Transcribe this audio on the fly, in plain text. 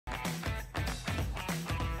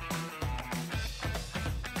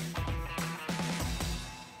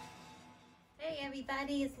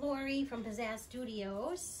everybody, it's Lori from Pizazz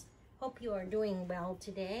Studios. Hope you are doing well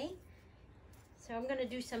today. So I'm going to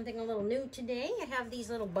do something a little new today. I have these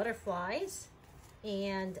little butterflies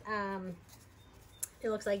and it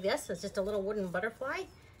looks like this. It's just a little wooden butterfly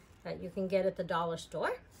that you can get at the dollar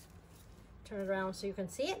store. Turn it around so you can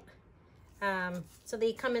see it. So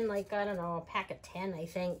they come in like, I don't know, a pack of 10, I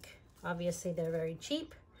think. Obviously they're very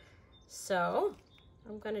cheap. So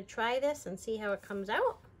I'm going to try this and see how it comes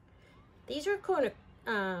out. These are kind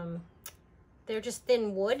of, they're just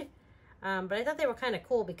thin wood, but I thought they were kind of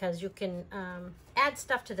cool because you can add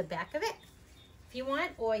stuff to the back of it if you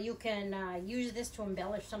want, or you can use this to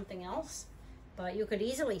embellish something else. But you could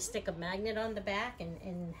easily stick a magnet on the back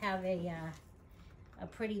and have a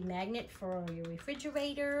pretty magnet for your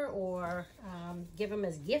refrigerator, or give them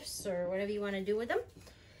as gifts or whatever you want to do with them.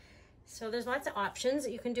 So there's lots of options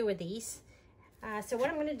that you can do with these. So what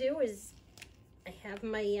I'm going to do is I have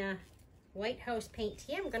my White House paint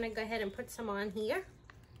here. I'm going to go ahead and put some on here.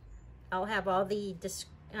 I'll have all the,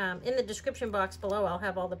 in the description box below, I'll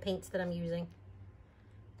have all the paints that I'm using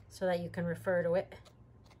so that you can refer to it.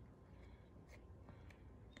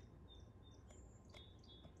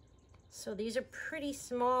 So these are pretty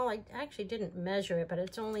small. I actually didn't measure it, but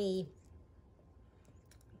it's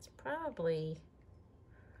probably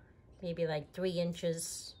maybe like 3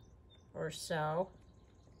 inches or so.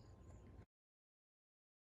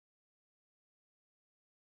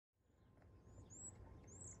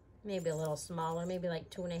 Maybe a little smaller, maybe like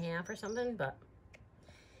 2.5 or something, but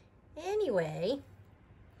anyway,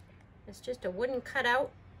 it's just a wooden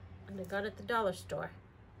cutout that I got at the dollar store.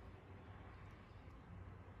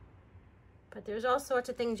 But there's all sorts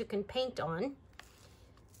of things you can paint on.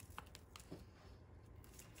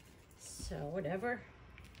 So whatever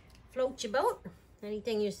floats your boat.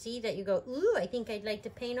 Anything you see that you go, ooh, I think I'd like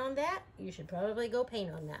to paint on that, you should probably go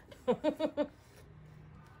paint on that.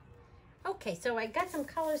 Okay, so I got some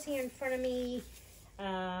colors here in front of me.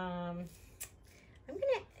 I'm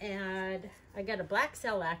gonna add, I got a black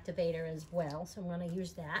cell activator as well, so I'm gonna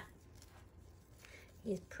use that.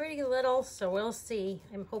 He's pretty little, so we'll see.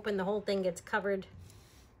 I'm hoping the whole thing gets covered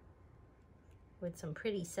with some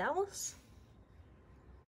pretty cells.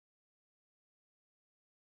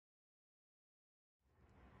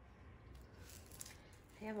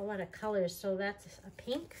 I have a lot of colors, so that's a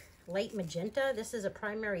pink, light magenta. This is a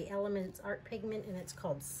Primary Elements art pigment, and it's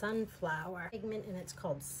called Sunflower.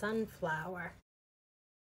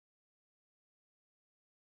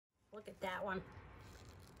 Look at that one.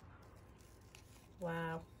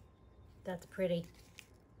 Wow, that's pretty.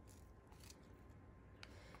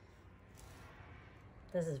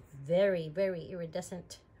 This is very, very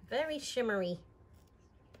iridescent, very shimmery.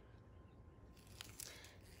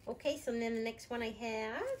 Okay, so then the next one I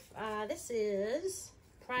have, this is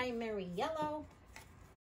Primary Yellow.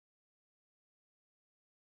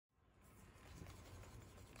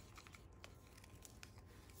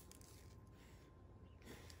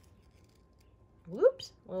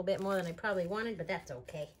 Whoops, a little bit more than I probably wanted, but that's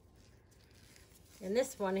okay. And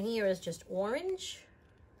this one here is just orange.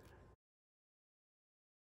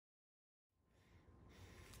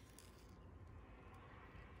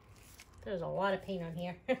 There's a lot of paint on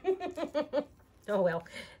here. Oh well,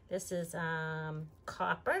 this is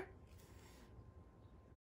copper.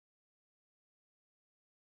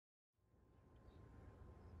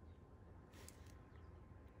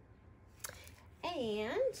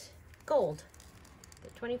 And gold. The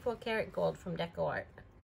 24 karat gold from DecoArt.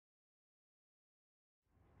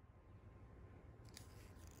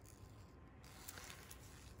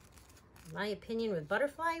 In my opinion, with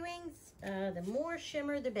butterfly wings, the more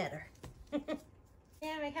shimmer, the better.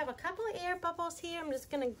 Yeah, I have a couple of air bubbles here. I'm just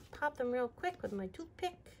going to pop them real quick with my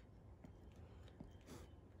toothpick.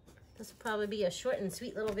 This will probably be a short and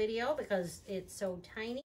sweet little video because it's so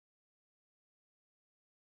tiny.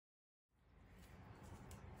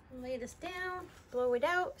 Lay this down, blow it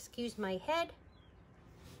out, excuse my head.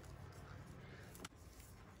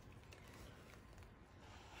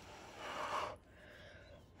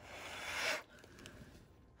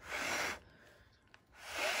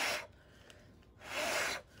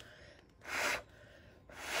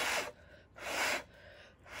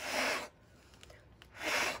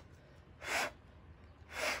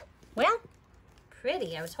 Well,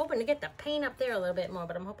 pretty. I was hoping to get the paint up there a little bit more,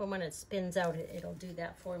 but I'm hoping when it spins out, it'll do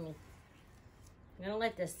that for me. I'm gonna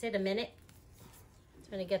let this sit a minute.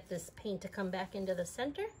 I'm gonna get this paint to come back into the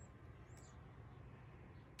center.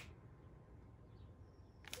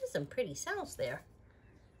 There's some pretty cells there.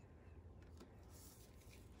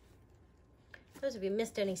 Those, if you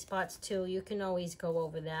missed any spots too, you can always go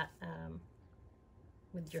over that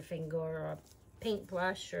with your finger or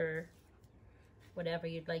paintbrush or whatever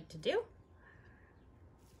you'd like to do.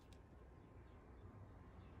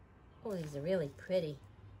 Oh, these are really pretty.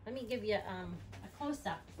 Let me give you a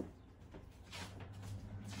close-up.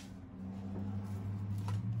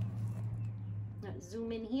 Let's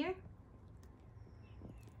zoom in here.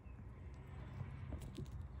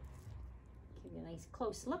 Give you a nice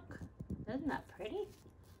close look. Isn't that pretty?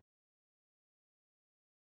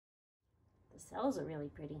 The cells are really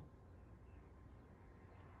pretty.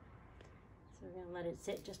 So we're gonna let it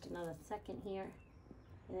sit just another second here,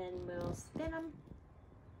 and then we'll spin them,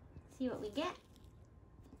 see what we get.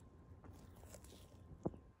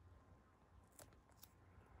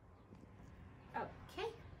 Okay,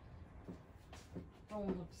 foam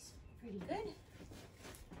looks pretty good.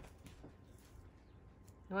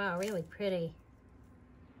 Wow, really pretty.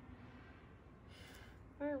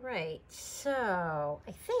 All right, so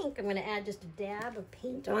I think I'm gonna add just a dab of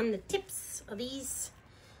paint on the tips of these.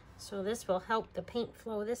 So this will help the paint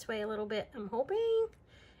flow this way a little bit, I'm hoping.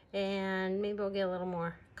 And maybe we'll get a little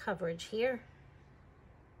more coverage here.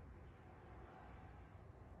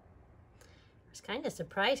 I was kind of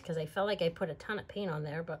surprised because I felt like I put a ton of paint on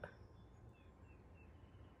there, but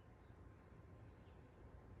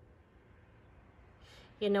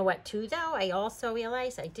you know what too though? I also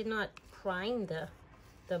realized I did not prime the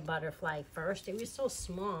butterfly first. It was so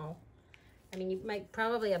small. I mean, you might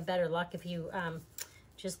probably have better luck if you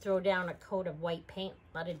just throw down a coat of white paint,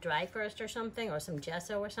 let it dry first or something, or some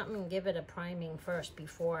gesso or something, and give it a priming first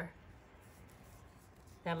before.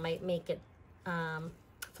 That might make it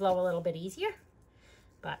flow a little bit easier,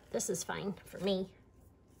 but this is fine for me,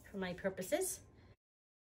 for my purposes.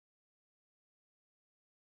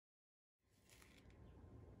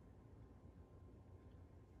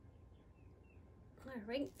 All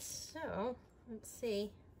right, so let's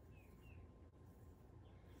see.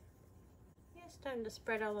 Yeah, it's starting to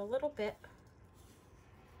spread out a little bit.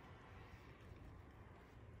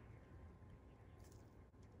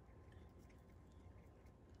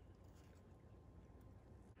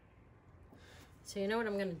 So you know what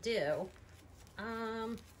I'm gonna do?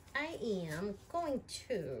 I am going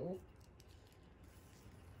to,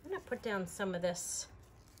 I'm gonna put down some of this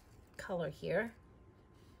color here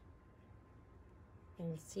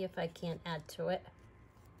and see if I can't add to it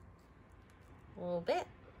a little bit.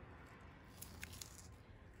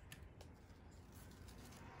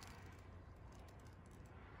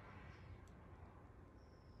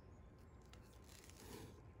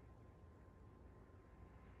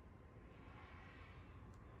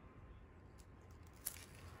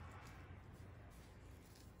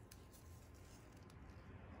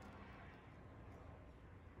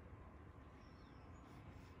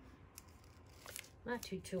 Not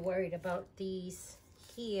too worried about these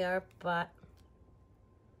here, but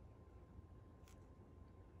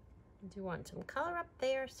I do want some color up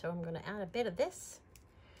there, so I'm going to add a bit of this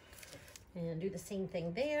and do the same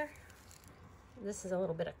thing there. This is a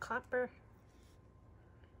little bit of copper,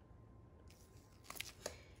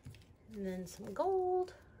 and then some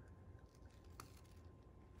gold.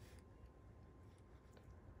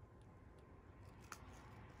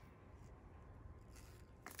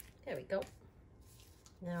 There we go.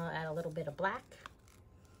 Now I'll add a little bit of black.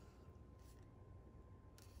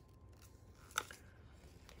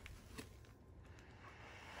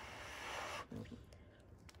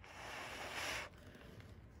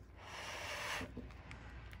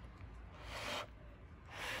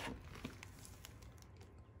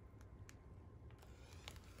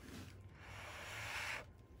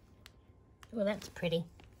 Oh, that's pretty.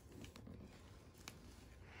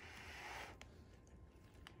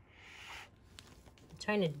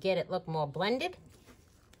 Trying to get it look more blended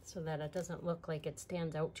so that it doesn't look like it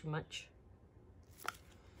stands out too much.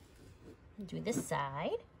 Do this side.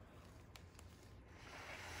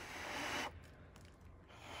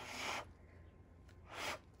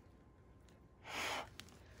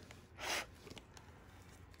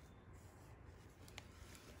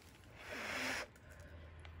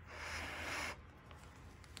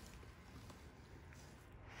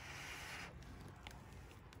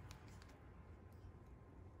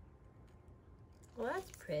 Well,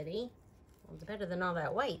 that's pretty. Well, it's better than all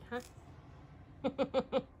that white, huh? Just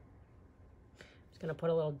gonna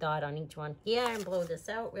put a little dot on each one here and blow this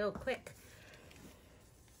out real quick.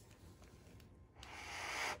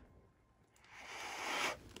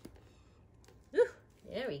 Ooh,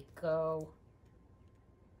 there we go.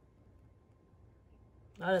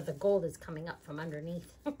 A lot of the gold is coming up from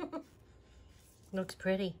underneath. Looks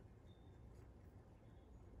pretty.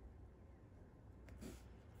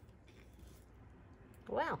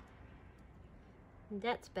 Wow,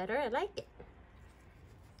 that's better. I like it.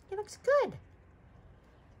 It looks good.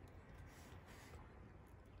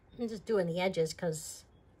 I'm just doing the edges because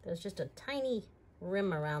there's just a tiny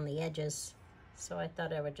rim around the edges. So I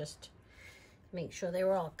thought I would just make sure they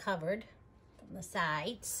were all covered from the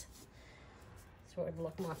sides, so it would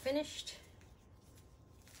look more finished.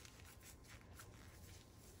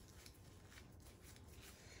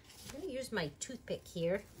 I'm going to use my toothpick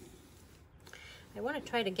here. I want to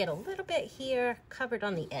try to get a little bit here covered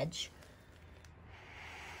on the edge.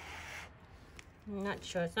 I'm not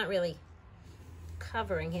sure. It's not really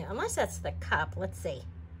covering here, unless that's the cup. Let's see.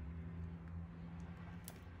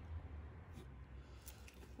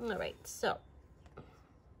 All right, so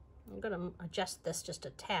I'm going to adjust this just a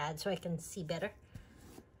tad so I can see better.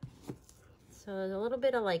 So there's a little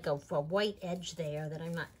bit of like a white edge there that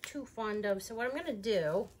I'm not too fond of. So what I'm going to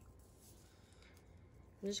do,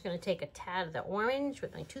 I'm just going to take a tad of the orange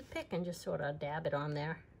with my toothpick and just sort of dab it on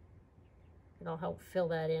there. It'll help fill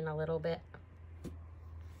that in a little bit.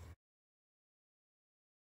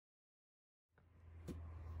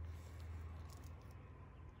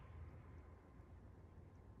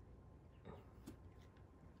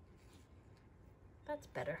 That's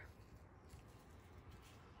better.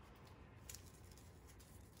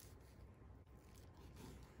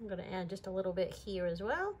 I'm going to add just a little bit here as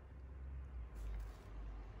well.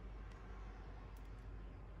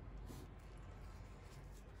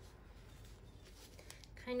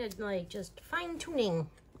 Kind of like just fine tuning.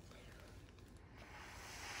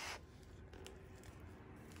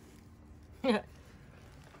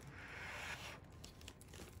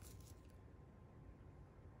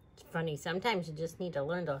 Funny, sometimes you just need to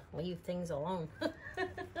learn to leave things alone.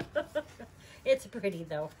 It's pretty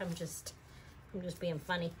though. I'm just being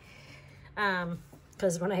funny.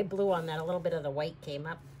 Because when I blew on that, a little bit of the white came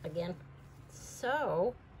up again.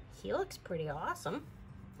 So he looks pretty awesome,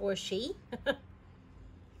 or she.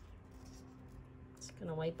 Just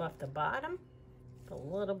gonna wipe off the bottom, a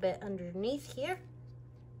little bit underneath here.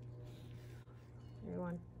 I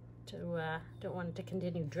want to don't want it to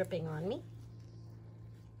continue dripping on me.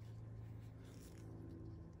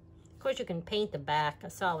 Of course, you can paint the back a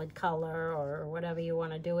solid color or whatever you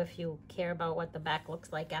want to do if you care about what the back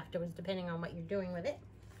looks like afterwards, depending on what you're doing with it.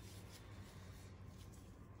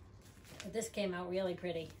 But this came out really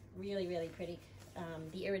pretty, really, really pretty.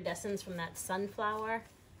 The iridescence from that sunflower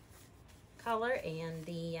color and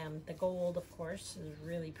the gold, of course, is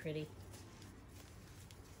really pretty.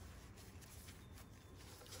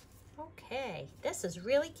 Okay, this is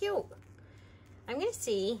really cute. I'm going to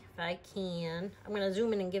see if I can, I'm going to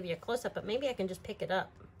zoom in and give you a close-up, but maybe I can just pick it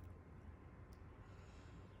up.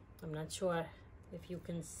 I'm not sure if you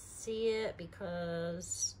can see it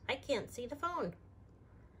because I can't see the phone.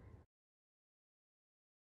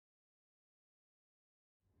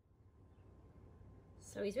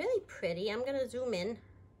 So he's really pretty. I'm going to zoom in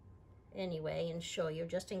anyway and show you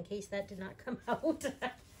just in case that did not come out.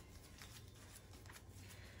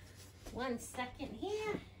 1 second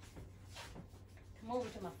here. Come over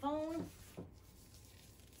to my phone.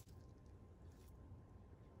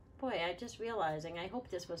 Boy, I just realizing, I hope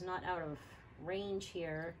this was not out of range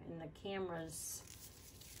here in the cameras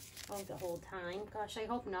the whole time. Gosh, I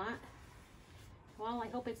hope not. Well, I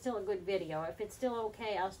hope it's still a good video. If it's still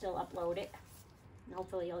okay, I'll still upload it. And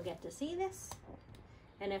hopefully you'll get to see this.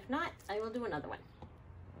 And if not, I will do another one.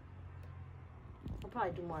 I'll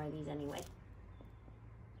probably do more of these anyway.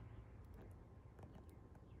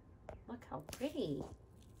 Look how pretty.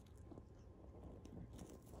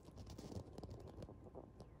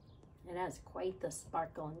 It has quite the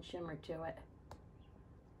sparkle and shimmer to it.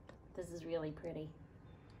 This is really pretty.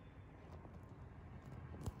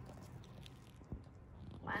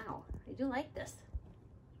 Wow, I do like this.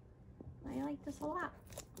 I like this a lot.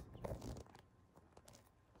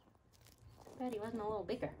 Bet he wasn't a little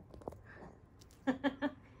bigger.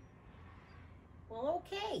 Well,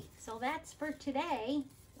 okay, so that's for today.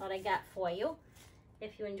 What I got for you.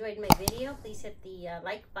 If you enjoyed my video, please hit the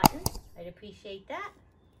like button. I'd appreciate that.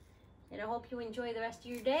 And I hope you enjoy the rest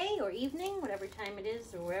of your day or evening, whatever time it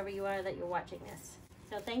is, or wherever you are that you're watching this.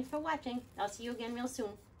 So thanks for watching. I'll see you again real soon.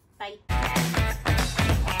 Bye.